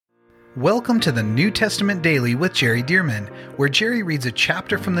Welcome to the New Testament Daily with Jerry Dearman, where Jerry reads a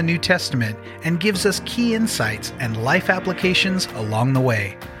chapter from the New Testament and gives us key insights and life applications along the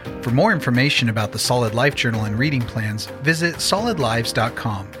way. For more information about the Solid Life Journal and reading plans, visit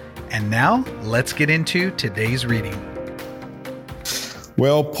solidlives.com. And now, let's get into today's reading.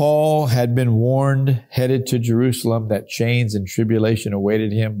 Well, Paul had been warned, headed to Jerusalem, that chains and tribulation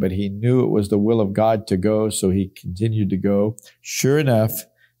awaited him, but he knew it was the will of God to go, so he continued to go. Sure enough,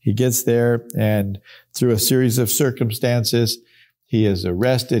 he gets there, and through a series of circumstances, he is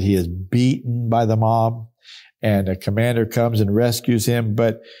arrested, he is beaten by the mob, and a commander comes and rescues him,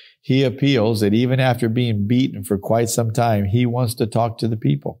 but he appeals that even after being beaten for quite some time, he wants to talk to the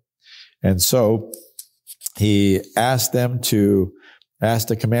people. And so he asked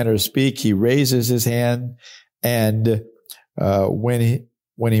the commander to speak. He raises his hand, and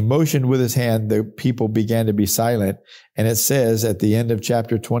when he motioned with his hand, the people began to be silent. And it says at the end of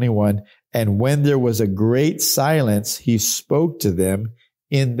chapter 21, and when there was a great silence, he spoke to them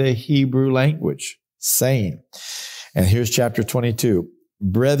in the Hebrew language, saying, and here's chapter 22,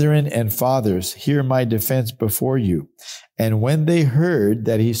 brethren and fathers, hear my defense before you. And when they heard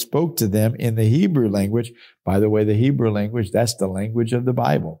that he spoke to them in the Hebrew language, by the way, the Hebrew language, that's the language of the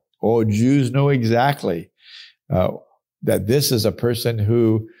Bible. Oh, Jews know exactly that this is a person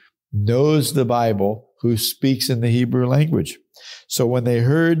who knows the Bible, who speaks in the Hebrew language. So when they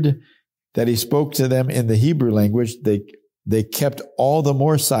heard that he spoke to them in the Hebrew language, they kept all the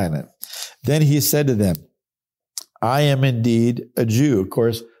more silent. Then he said to them, I am indeed a Jew. Of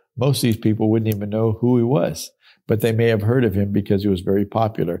course, most of these people wouldn't even know who he was, but they may have heard of him because he was very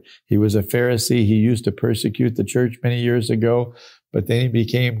popular. He was a Pharisee. He used to persecute the church many years ago, but then he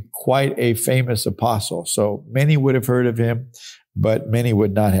became quite a famous apostle. So many would have heard of him, but many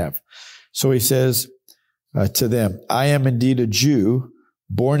would not have. So he says to them, I am indeed a Jew,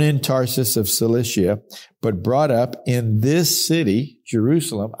 born in Tarsus of Cilicia, but brought up in this city,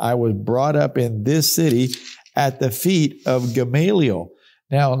 Jerusalem. I was brought up in this city at the feet of Gamaliel.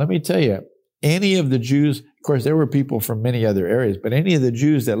 Now, let me tell you, any of the Jews, of course, there were people from many other areas, but any of the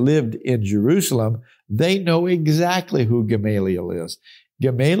Jews that lived in Jerusalem, they know exactly who Gamaliel is.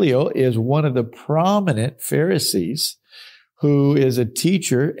 Gamaliel is one of the prominent Pharisees who is a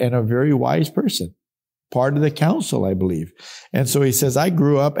teacher and a very wise person, part of the council, I believe. And so he says, I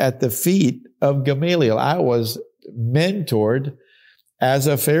grew up at the feet of Gamaliel. I was mentored as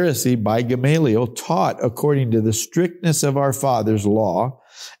a Pharisee by Gamaliel, taught according to the strictness of our father's law,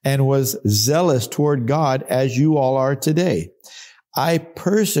 and was zealous toward God as you all are today. I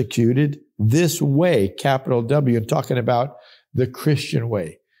persecuted this way, capital W, and talking about the Christian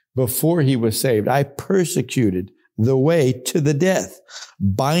way. Before he was saved, I persecuted the way to the death,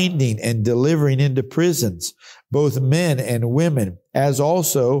 binding and delivering into prisons both men and women, as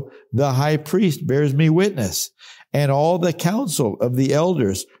also the high priest bears me witness, and all the council of the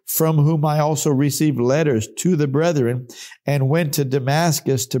elders, from whom I also received letters to the brethren, and went to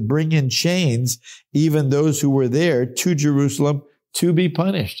Damascus to bring in chains even those who were there to Jerusalem to be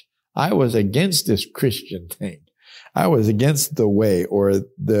punished. I was against this Christian thing. I was against the way or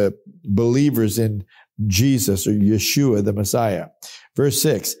the believers in Jesus or Yeshua, the Messiah. Verse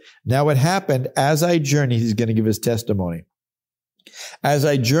 6, now it happened as I journeyed, he's going to give his testimony. As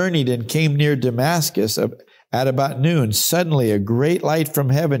I journeyed and came near Damascus, at about noon, suddenly a great light from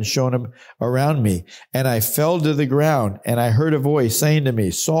heaven shone around me, and I fell to the ground, and I heard a voice saying to me,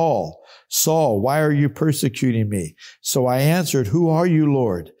 Saul, Saul, why are you persecuting me? So I answered, who are you,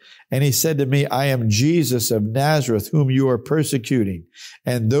 Lord? And he said to me, I am Jesus of Nazareth, whom you are persecuting.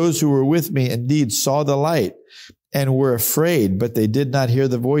 And those who were with me indeed saw the light and were afraid, but they did not hear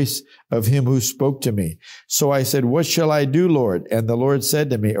the voice of him who spoke to me. So I said, what shall I do, Lord? And the Lord said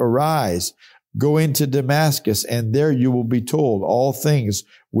to me, arise, go into Damascus, and there you will be told all things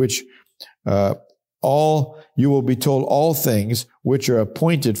which are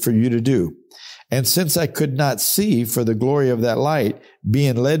appointed for you to do. And since I could not see for the glory of that light,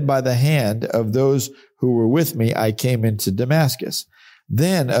 being led by the hand of those who were with me, I came into Damascus.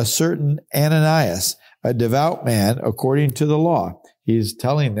 Then a certain Ananias, a devout man according to the law, he's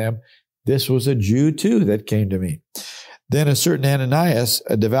telling them this was a Jew too that came to me. Then a certain Ananias,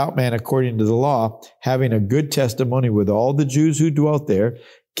 a devout man according to the law, having a good testimony with all the Jews who dwelt there,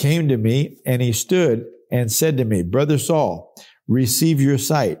 came to me, and he stood and said to me, Brother Saul, receive your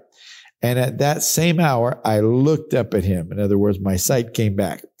sight. And at that same hour, I looked up at him. In other words, my sight came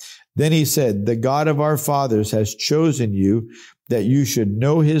back. Then he said, the God of our fathers has chosen you that you should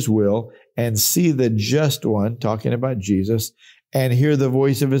know his will and see the just one, talking about Jesus, and hear the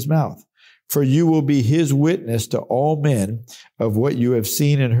voice of his mouth. For you will be his witness to all men of what you have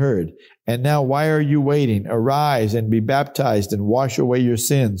seen and heard. And now why are you waiting? Arise and be baptized and wash away your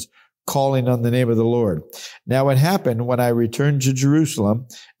sins, calling on the name of the Lord. Now it happened when I returned to Jerusalem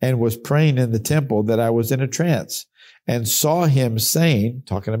and was praying in the temple that I was in a trance and saw him saying,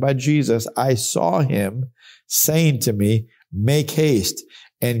 talking about Jesus, I saw him saying to me, make haste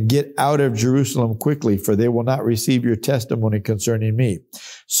and get out of Jerusalem quickly, for they will not receive your testimony concerning me.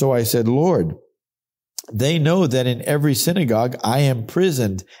 So I said, Lord, they know that in every synagogue I am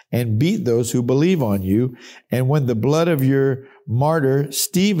imprisoned and beat those who believe on you. And when the blood of your martyr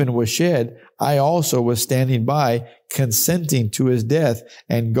Stephen was shed, I also was standing by, consenting to his death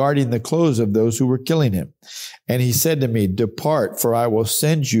and guarding the clothes of those who were killing him. And he said to me, depart, for I will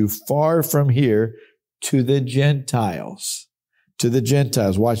send you far from here to the Gentiles. To the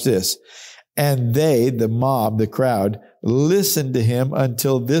Gentiles. Watch this. And they, the mob, the crowd, listened to him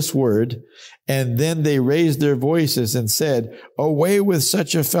until this word, and then they raised their voices and said, away with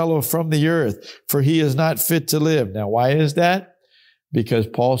such a fellow from the earth, for he is not fit to live. Now, why is that? Because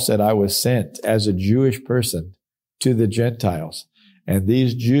Paul said, I was sent as a Jewish person to the Gentiles. And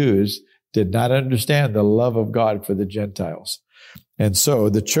these Jews did not understand the love of God for the Gentiles. And so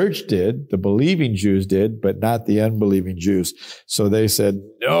the church did, the believing Jews did, but not the unbelieving Jews. So they said,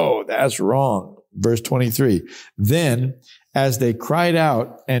 no, that's wrong. Verse 23, then as they cried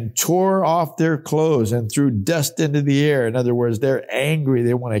out and tore off their clothes and threw dust into the air, in other words, they're angry,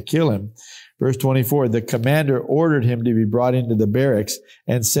 they want to kill him. Verse 24, the commander ordered him to be brought into the barracks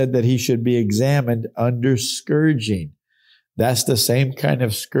and said that he should be examined under scourging. That's the same kind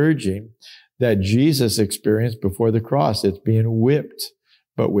of scourging that Jesus experienced before the cross. It's being whipped,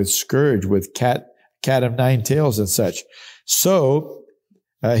 but with scourge, with cat of nine tails and such. So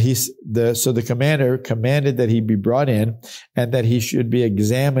the commander commanded that he be brought in and that he should be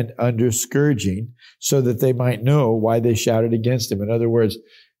examined under scourging so that they might know why they shouted against him. In other words,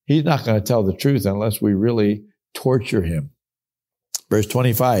 he's not going to tell the truth unless we really torture him. Verse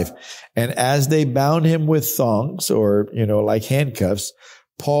 25, and as they bound him with thongs or, like handcuffs,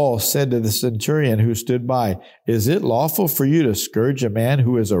 Paul said to the centurion who stood by, is it lawful for you to scourge a man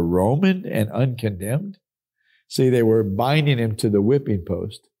who is a Roman and uncondemned? See, they were binding him to the whipping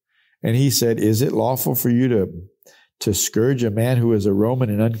post. And he said, is it lawful for you to scourge a man who is a Roman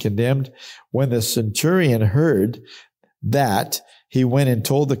and uncondemned? When the centurion heard that, he went and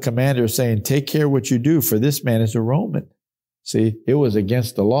told the commander, saying, take care what you do, for this man is a Roman. See, it was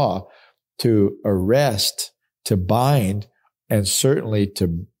against the law to arrest, to bind, and certainly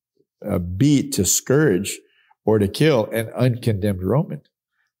to beat, to scourge, or to kill an uncondemned Roman.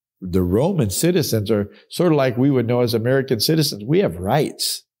 The Roman citizens are sort of like we would know as American citizens. We have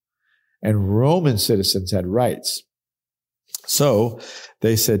rights, and Roman citizens had rights. So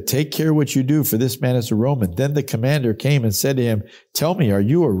they said, take care what you do, for this man is a Roman. Then the commander came and said to him, tell me, are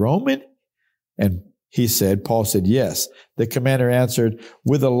you a Roman? And Paul said, yes. The commander answered,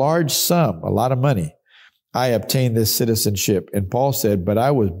 with a large sum, a lot of money, I obtained this citizenship. And Paul said, but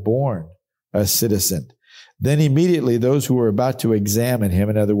I was born a citizen. Then immediately those who were about to examine him,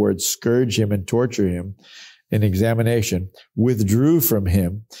 in other words, scourge him and torture him in examination, withdrew from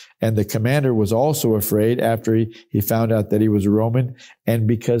him. And the commander was also afraid after he found out that he was a Roman, and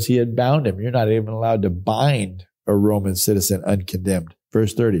because he had bound him. You're not even allowed to bind a Roman citizen uncondemned.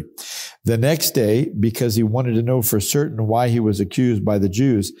 Verse 30. The next day, because he wanted to know for certain why he was accused by the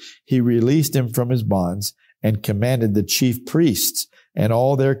Jews, he released him from his bonds and commanded the chief priests and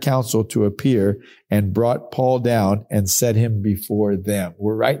all their council to appear, and brought Paul down and set him before them.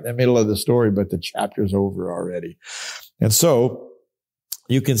 We're right in the middle of the story, but the chapter's over already. And so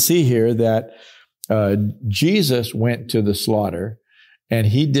you can see here that Jesus went to the slaughter, and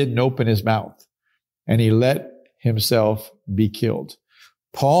he didn't open his mouth, and he let himself be killed.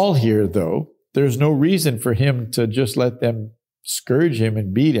 Paul here, though, there's no reason for him to just let them scourge him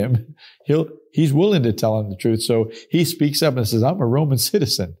and beat him. He's willing to tell them the truth. So he speaks up and says, I'm a Roman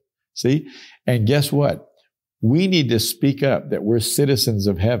citizen. See? And guess what? We need to speak up that we're citizens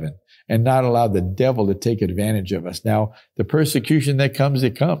of heaven and not allow the devil to take advantage of us. Now, the persecution that comes,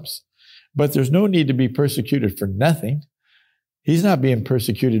 it comes. But there's no need to be persecuted for nothing. He's not being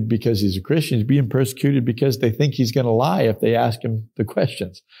persecuted because he's a Christian. He's being persecuted because they think he's going to lie if they ask him the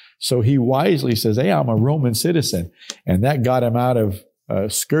questions. So he wisely says, hey, I'm a Roman citizen. And that got him out of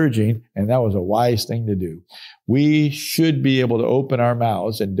scourging, and that was a wise thing to do. We should be able to open our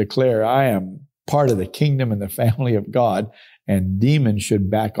mouths and declare, I am part of the kingdom and the family of God, and demons should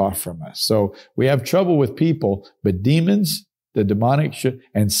back off from us. So we have trouble with people, but demons, the demonic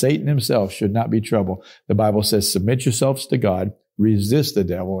and Satan himself should not be trouble. The Bible says, submit yourselves to God, resist the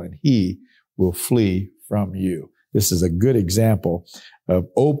devil, and he will flee from you. This is a good example of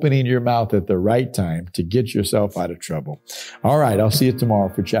opening your mouth at the right time to get yourself out of trouble. All right, I'll see you tomorrow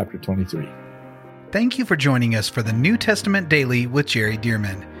for chapter 23. Thank you for joining us for the New Testament Daily with Jerry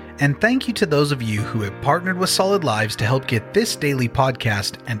Dirmann. And thank you to those of you who have partnered with Solid Lives to help get this daily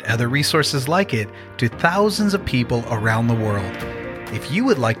podcast and other resources like it to thousands of people around the world. If you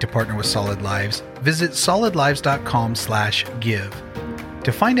would like to partner with Solid Lives, visit solidlives.com/give.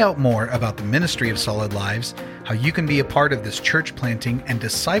 To find out more about the ministry of Solid Lives, how you can be a part of this church planting and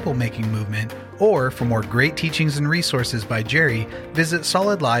disciple-making movement, or for more great teachings and resources by Jerry, visit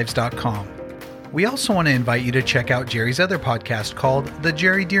solidlives.com. We also want to invite you to check out Jerry's other podcast called The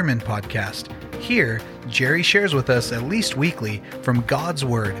Jerry Dirmann Podcast. Here, Jerry shares with us at least weekly from God's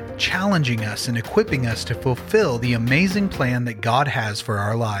Word, challenging us and equipping us to fulfill the amazing plan that God has for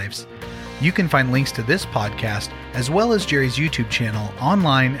our lives. You can find links to this podcast as well as Jerry's YouTube channel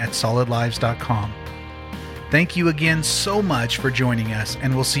online at solidlives.com. Thank you again so much for joining us,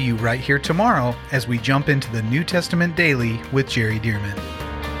 and we'll see you right here tomorrow as we jump into the New Testament Daily with Jerry Dirmann.